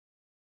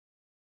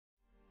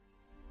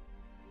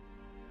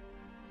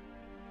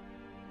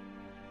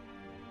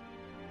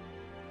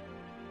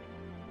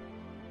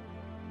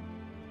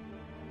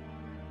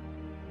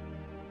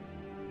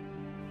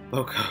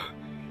Boco,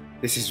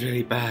 this is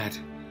really bad.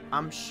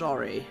 I'm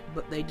sorry,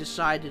 but they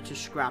decided to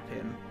scrap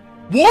him.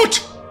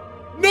 What?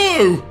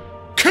 No!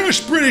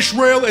 Curse British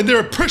Rail and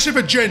their oppressive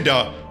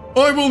agenda!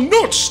 I will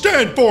not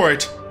stand for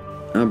it!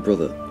 Our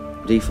brother,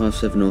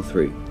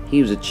 D5703,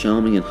 he was a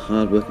charming and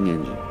hard-working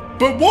engine.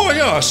 But why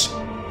us?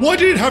 Why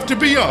did it have to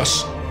be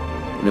us?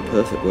 In a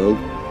perfect world,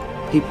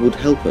 people would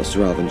help us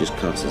rather than just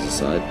cast us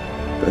aside.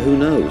 But who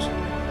knows?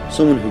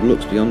 Someone who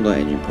looks beyond our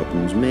engine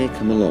problems may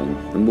come along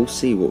and we'll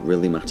see what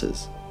really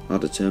matters. Our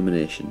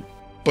determination.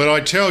 But I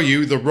tell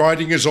you, the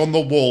writing is on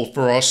the wall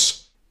for us.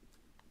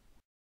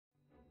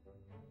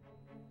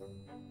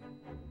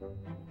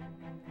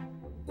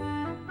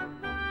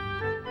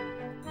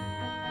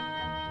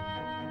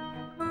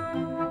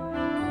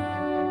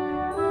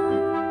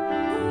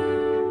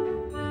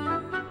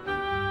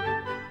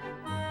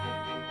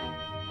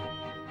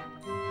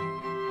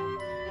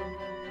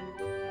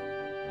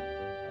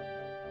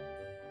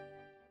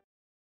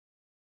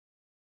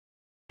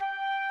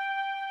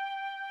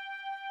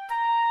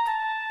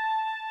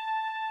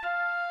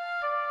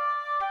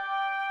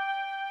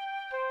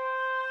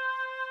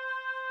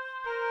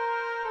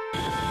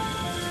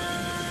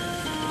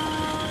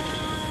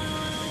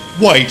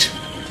 Wait!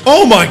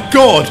 Oh my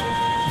god!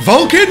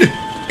 Vulcan?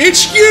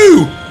 It's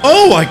you!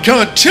 Oh, I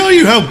can't tell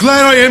you how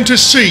glad I am to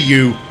see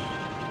you!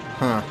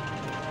 Huh.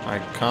 I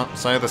can't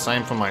say the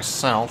same for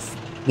myself.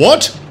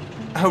 What?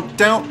 Oh,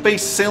 don't be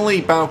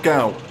silly,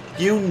 Boco.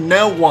 You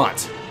know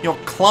what? Your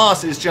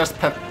class is just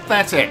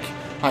pathetic.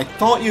 I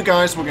thought you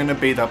guys were going to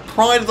be the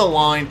pride of the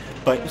line,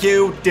 but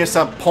you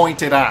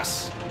disappointed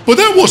us. But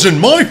that wasn't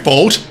my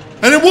fault!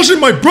 And it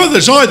wasn't my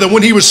brother's either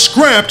when he was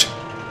scrapped!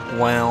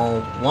 Well,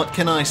 what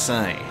can I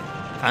say?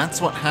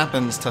 That's what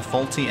happens to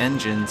faulty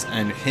engines,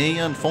 and he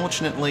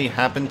unfortunately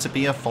happened to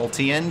be a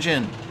faulty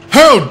engine.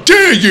 How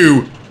dare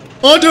you!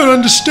 I don't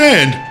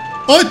understand.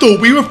 I thought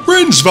we were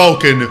friends,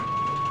 Vulcan.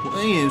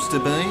 We used to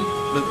be,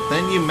 but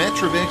then you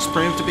Metrovix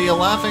proved to be a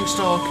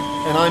laughingstock,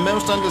 and I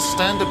most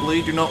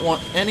understandably do not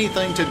want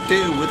anything to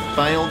do with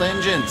failed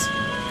engines.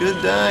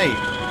 Good day.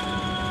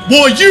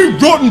 Why, you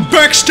rotten,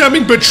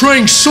 backstabbing,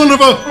 betraying son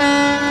of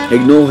a...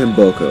 Ignore him,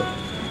 Boco.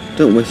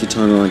 Don't waste your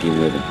time arguing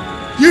with him.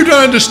 You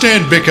don't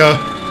understand, Vicar.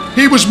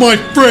 He was my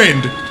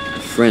friend. A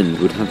friend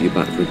would have your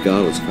back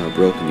regardless of how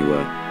broken you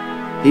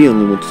were. He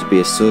only wanted to be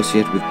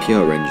associated with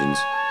pure engines.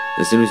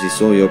 As soon as he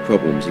saw your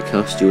problems, he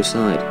cast you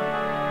aside.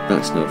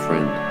 That's no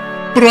friend.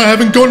 But I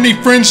haven't got any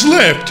friends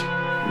left.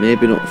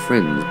 Maybe not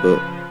friends,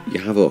 but you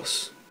have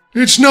us.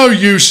 It's no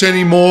use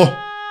anymore.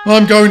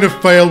 I'm going to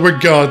fail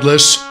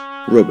regardless.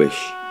 Rubbish.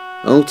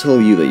 I'll tell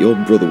you that your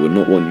brother would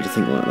not want you to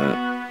think like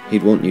that.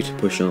 He'd want you to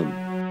push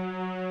on.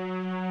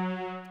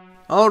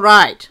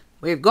 Alright,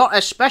 we've got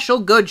a special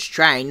goods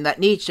train that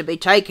needs to be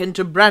taken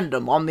to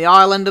Brendam on the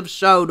island of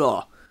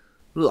Sodor.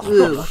 What's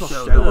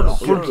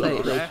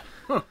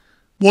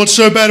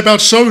so bad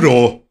about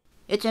Sodor?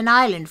 It's an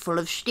island full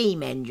of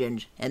steam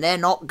engines, and they're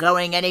not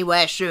going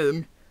anywhere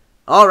soon.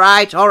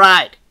 Alright.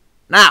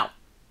 Now,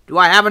 do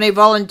I have any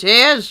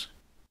volunteers?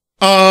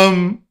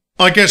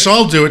 I guess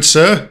I'll do it,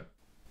 sir.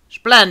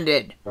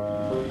 Splendid.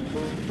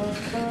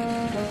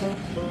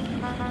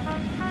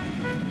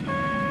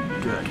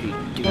 Dirty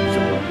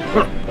diesel.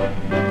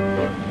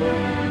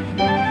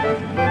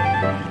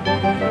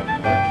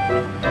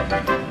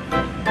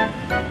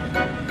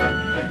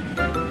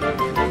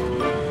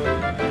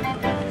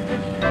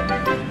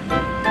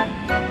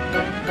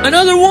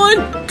 Another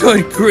one?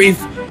 Good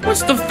grief!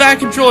 What's the Fat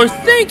Controller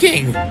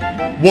thinking?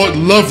 What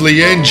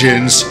lovely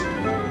engines.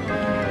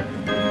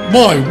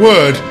 My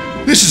word,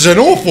 this is an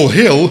awful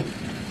hill.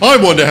 I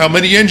wonder how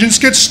many engines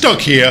get stuck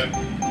here.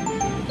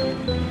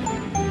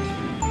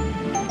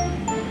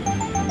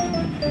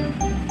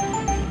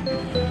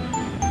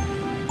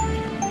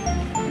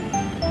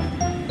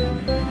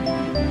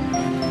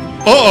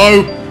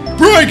 Uh-oh!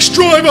 Brakes,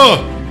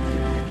 driver!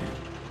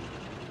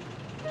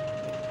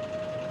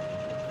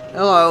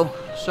 Hello.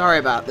 Sorry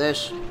about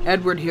this.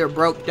 Edward here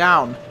broke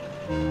down.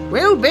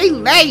 We'll be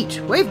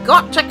late! We've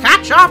got to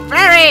catch our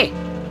ferry!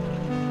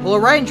 We'll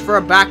arrange for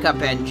a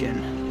backup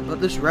engine, but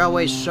this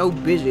railway's so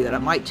busy that it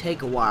might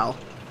take a while.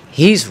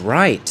 He's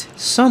right.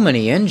 So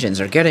many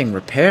engines are getting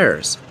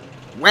repairs.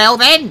 Well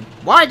then,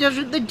 why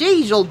doesn't the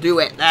diesel do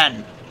it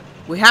then?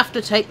 We have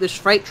to take this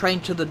freight train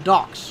to the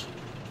docks.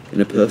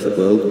 In a perfect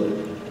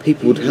world,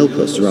 people would help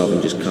us rather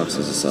than just cast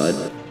us aside.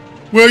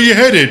 Where are you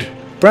headed?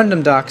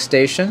 Brendam Dock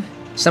Station.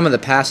 Some of the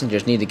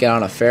passengers need to get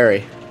on a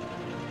ferry.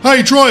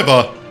 Hey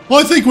driver,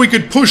 I think we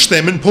could push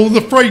them and pull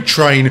the freight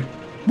train.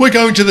 We're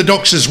going to the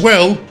docks as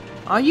well.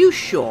 Are you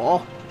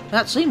sure?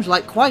 That seems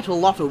like quite a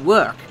lot of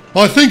work.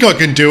 I think I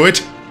can do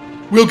it.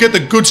 We'll get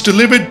the goods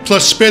delivered,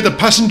 plus spare the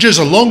passengers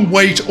a long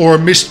wait or a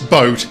missed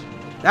boat.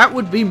 That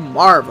would be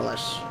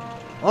marvellous.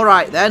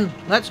 Alright then,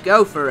 let's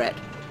go for it.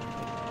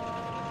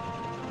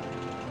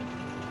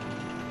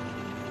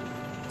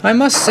 I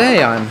must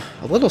say, I'm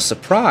a little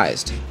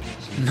surprised.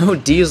 No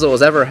diesel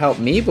has ever helped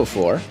me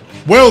before.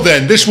 Well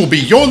then, this will be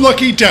your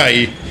lucky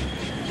day.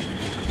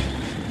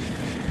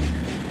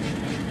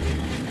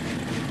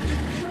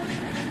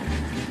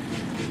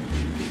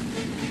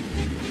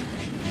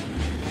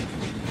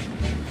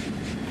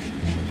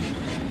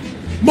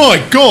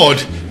 My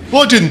God!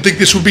 I didn't think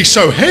this would be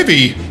so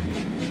heavy!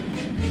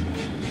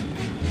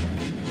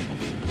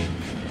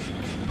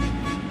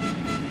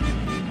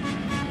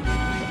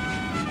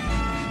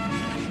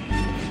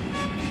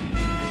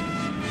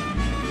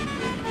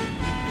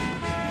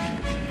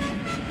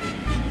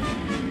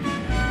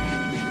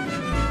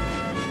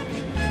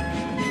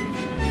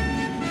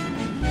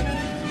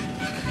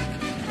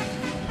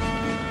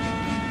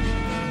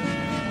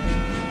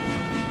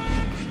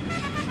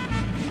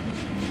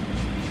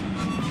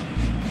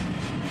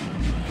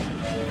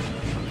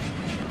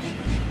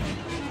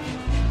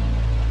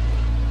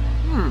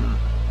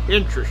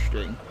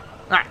 Interesting.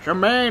 That's a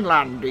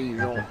mainland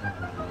diesel.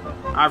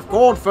 I've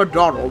called for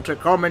Donald to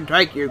come and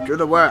take you to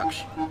the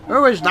works.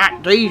 Who is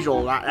that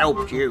diesel that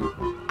helped you?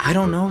 I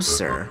don't know,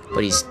 sir,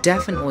 but he's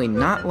definitely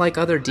not like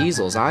other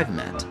diesels I've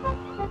met.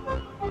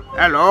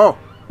 Hello,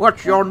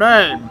 what's your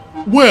name?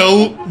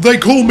 Well, they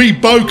call me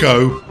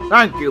Boco.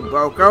 Thank you,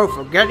 Boco,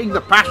 for getting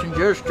the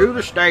passengers to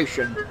the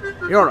station.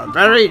 You're a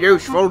very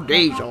useful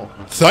diesel.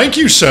 Thank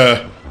you,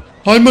 sir.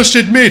 I must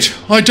admit,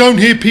 I don't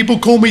hear people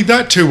call me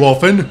that too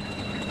often.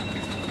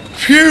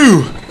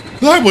 Phew!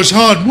 That was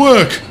hard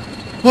work.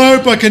 I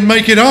hope I can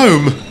make it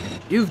home.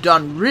 You've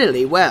done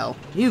really well.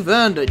 You've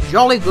earned a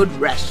jolly good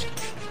rest.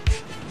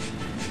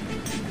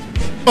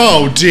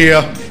 Oh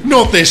dear,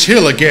 not this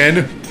hill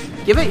again.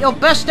 Give it your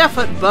best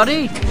effort,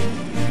 buddy.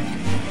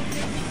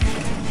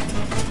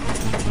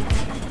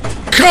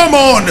 Come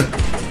on!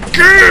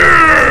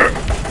 Grrr!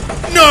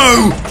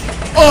 No!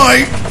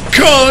 I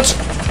can't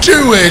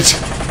do it!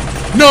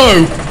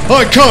 No!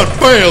 I can't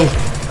fail!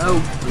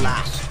 Oh,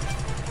 blast.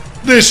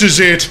 This is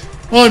it.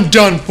 I'm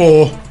done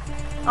for.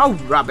 Oh,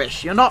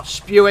 rubbish. You're not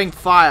spewing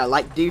fire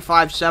like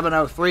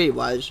D5703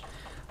 was.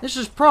 This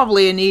is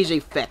probably an easy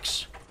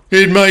fix.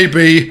 It may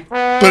be,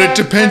 but it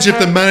depends if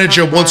the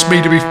manager wants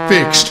me to be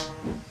fixed.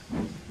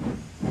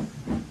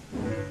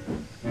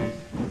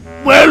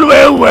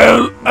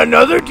 Well,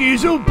 another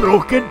diesel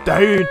broken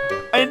down,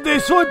 and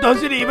this one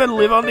doesn't even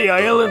live on the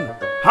island.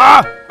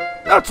 Ha!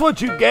 That's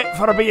what you get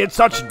for being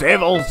such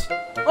devils.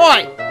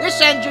 Oi!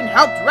 This engine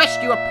helped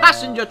rescue a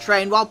passenger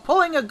train while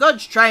pulling a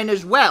goods train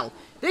as well.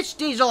 This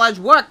diesel has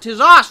worked his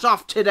arse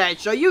off today,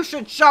 so you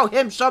should show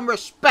him some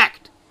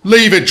respect.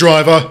 Leave it,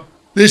 driver.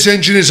 This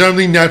engine is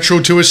only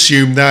natural to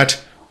assume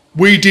that.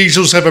 We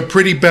diesels have a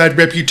pretty bad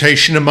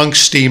reputation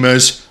amongst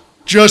steamers.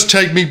 Just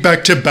take me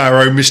back to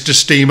Barrow, Mr.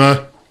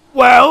 Steamer.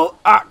 Well,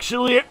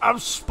 actually, I'm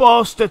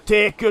supposed to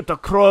take you to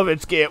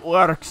Crovin's Gate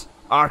Works.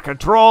 Our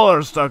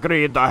controllers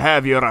agreed to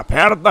have you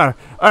repaired there,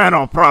 and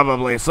I'll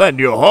probably send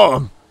you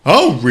home.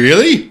 Oh,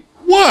 really?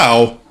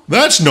 Wow,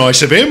 that's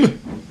nice of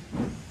him.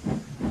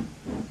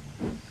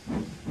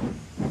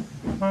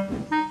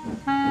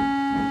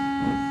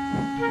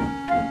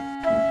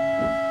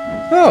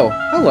 Oh,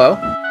 hello.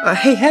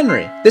 Hey,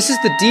 Henry, this is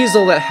the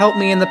diesel that helped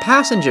me and the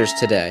passengers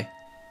today.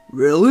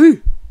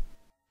 Really?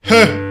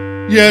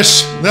 Huh,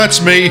 yes,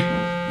 that's me.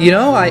 You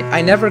know,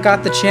 I never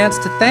got the chance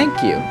to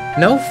thank you.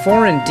 No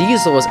foreign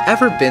diesel has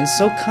ever been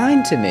so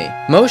kind to me.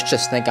 Most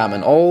just think I'm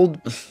an old,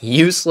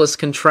 useless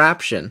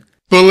contraption.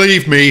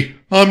 Believe me,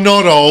 I'm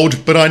not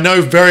old, but I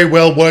know very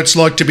well what it's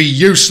like to be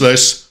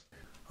useless.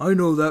 I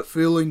know that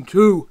feeling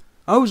too.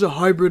 I was a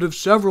hybrid of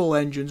several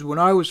engines when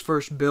I was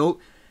first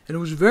built, and it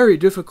was very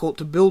difficult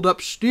to build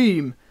up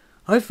steam.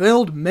 I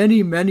failed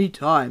many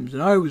times,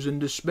 and I was in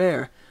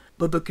despair,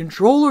 but the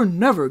controller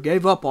never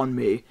gave up on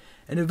me,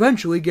 and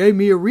eventually gave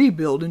me a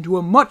rebuild into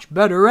a much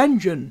better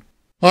engine.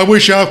 I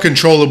wish our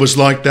controller was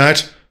like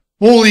that.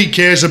 All he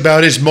cares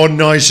about is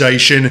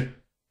modernization.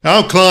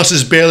 Our class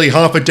is barely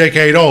half a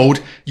decade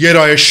old, yet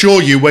I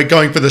assure you we're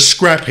going for the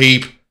scrap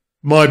heap.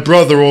 My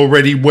brother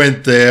already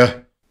went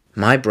there.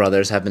 My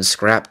brothers have been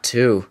scrapped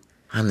too.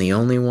 I'm the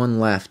only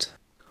one left.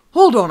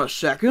 Hold on a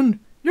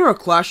second. You're a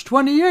Class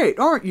 28,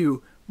 aren't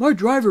you? My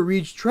driver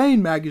reads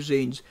train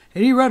magazines,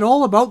 and he read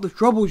all about the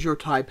troubles your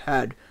type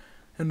had.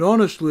 And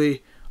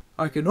honestly,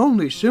 I can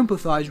only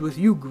sympathize with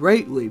you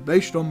greatly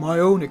based on my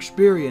own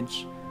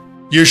experience.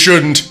 You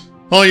shouldn't.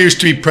 I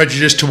used to be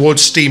prejudiced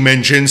towards steam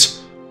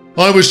engines.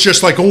 I was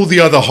just like all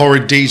the other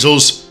horrid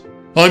diesels.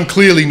 I'm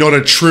clearly not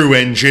a true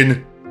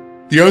engine.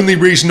 The only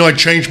reason I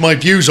changed my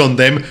views on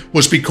them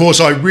was because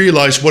I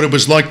realized what it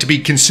was like to be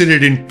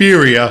considered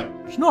inferior.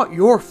 It's not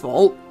your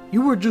fault.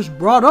 You were just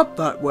brought up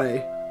that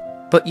way.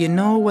 But you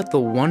know what the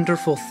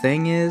wonderful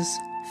thing is?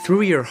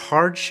 Through your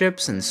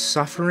hardships and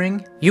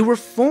suffering, you were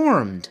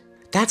formed.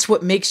 That's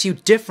what makes you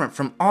different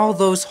from all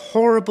those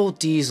horrible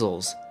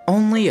diesels.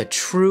 Only a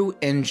true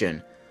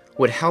engine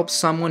would help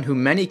someone who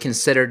many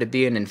consider to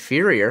be an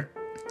inferior.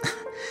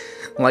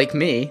 Like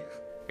me.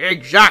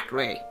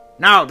 Exactly.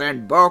 Now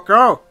then,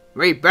 Boco,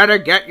 we better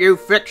get you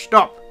fixed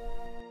up.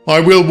 I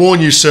will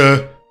warn you,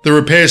 sir, the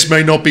repairs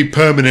may not be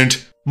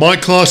permanent. My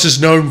class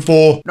is known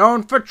for...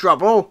 Known for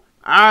trouble?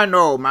 I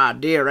know, my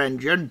dear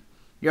engine.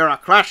 You're a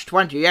Class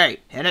 28,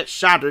 and it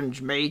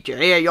saddens me to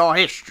hear your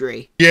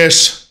history.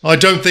 Yes, I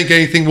don't think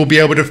anything will be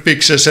able to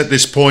fix us at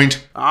this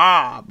point.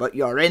 Ah, but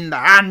you're in the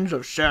hands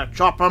of Sir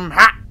Topham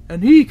Hatt.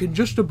 And he can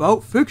just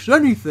about fix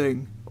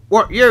anything.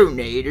 What you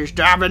need is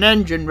to have an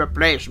engine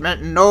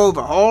replacement and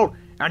overhaul,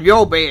 and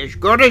you'll be as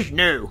good as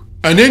new.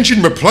 An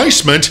engine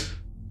replacement?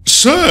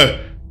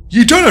 Sir,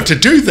 you don't have to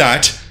do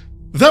that.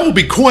 That will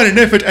be quite an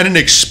effort and an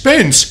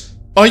expense.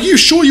 Are you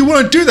sure you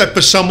want to do that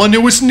for someone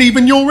who isn't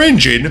even your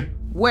engine?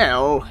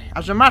 Well,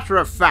 as a matter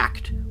of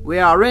fact, we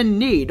are in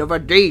need of a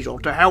diesel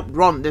to help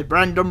run the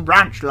Brendan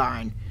branch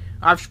line.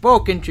 I've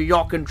spoken to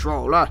your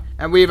controller,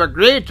 and we've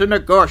agreed to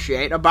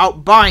negotiate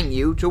about buying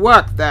you to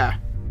work there.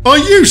 Are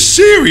you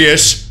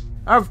serious?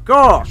 Of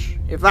course,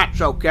 if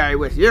that's okay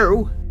with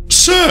you.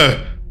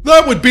 Sir,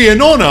 that would be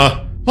an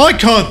honor. I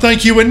can't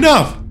thank you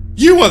enough.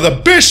 You are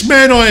the best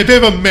man I have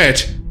ever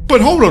met.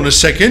 But hold on a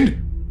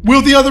second.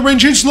 Will the other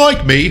engines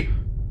like me?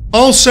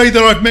 I'll say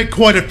that I've met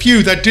quite a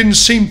few that didn't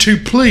seem too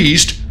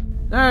pleased.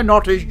 They're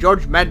not as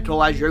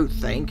judgmental as you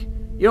think.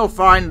 You'll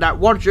find that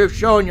once you've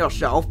shown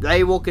yourself,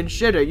 they will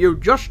consider you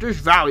just as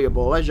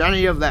valuable as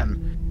any of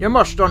them. You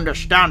must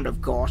understand,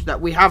 of course, that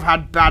we have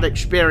had bad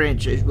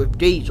experiences with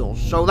diesels,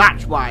 so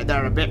that's why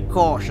they're a bit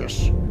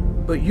cautious.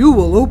 But you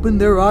will open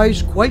their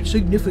eyes quite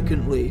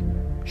significantly.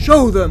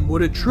 Show them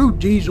what a true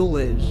diesel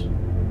is.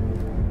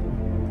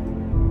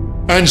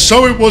 And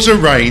so it was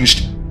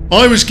arranged.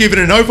 I was given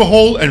an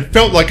overhaul and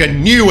felt like a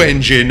new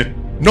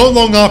engine. Not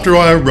long after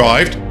I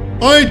arrived,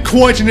 I had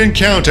quite an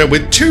encounter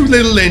with two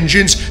little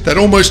engines that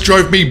almost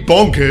drove me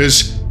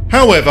bonkers.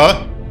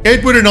 However,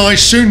 Edward and I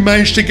soon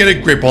managed to get a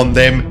grip on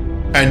them,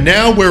 and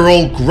now we're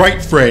all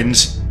great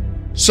friends.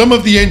 Some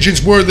of the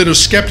engines were a little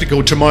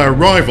skeptical to my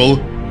arrival,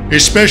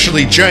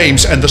 especially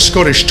James and the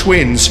Scottish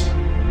twins,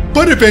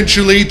 but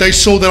eventually they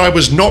saw that I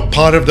was not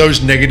part of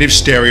those negative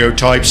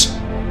stereotypes.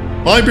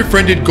 I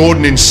befriended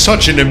Gordon in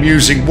such an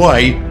amusing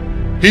way.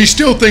 He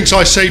still thinks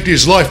I saved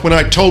his life when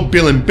I told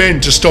Bill and Ben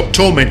to stop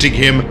tormenting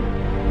him.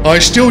 I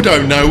still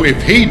don't know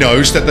if he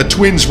knows that the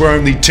twins were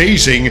only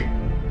teasing.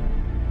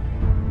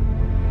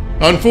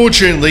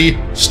 Unfortunately,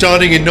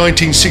 starting in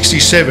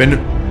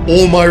 1967,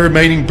 all my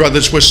remaining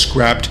brothers were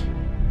scrapped.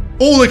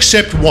 All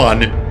except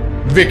one,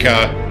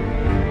 Vicar.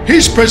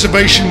 His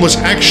preservation was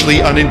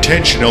actually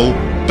unintentional,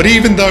 but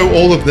even though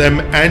all of them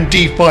and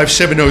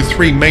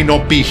D5703 may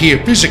not be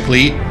here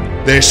physically,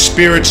 their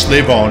spirits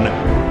live on.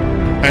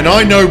 And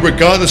I know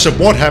regardless of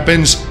what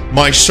happens,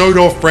 my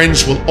Sodor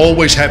friends will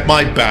always have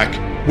my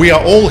back. We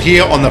are all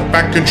here on the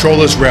Fat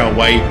Controllers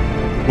Railway.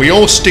 We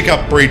all stick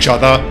up for each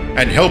other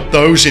and help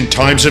those in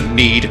times of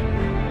need.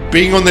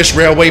 Being on this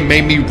railway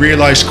made me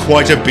realize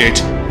quite a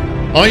bit.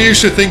 I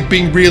used to think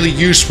being really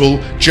useful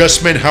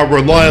just meant how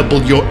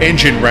reliable your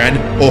engine ran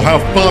or how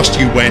fast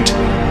you went,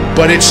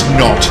 but it's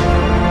not.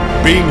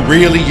 Being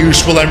really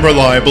useful and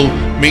reliable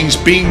means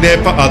being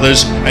there for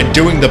others and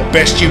doing the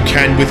best you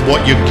can with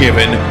what you're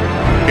given.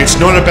 It's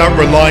not about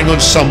relying on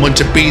someone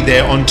to be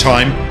there on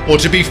time or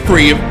to be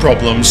free of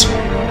problems.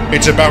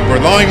 It's about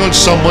relying on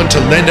someone to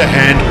lend a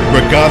hand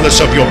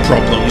regardless of your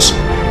problems.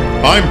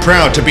 I'm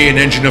proud to be an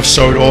engine of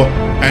Sodor,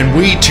 and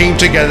we team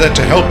together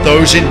to help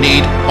those in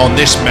need on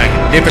this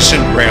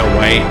magnificent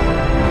railway.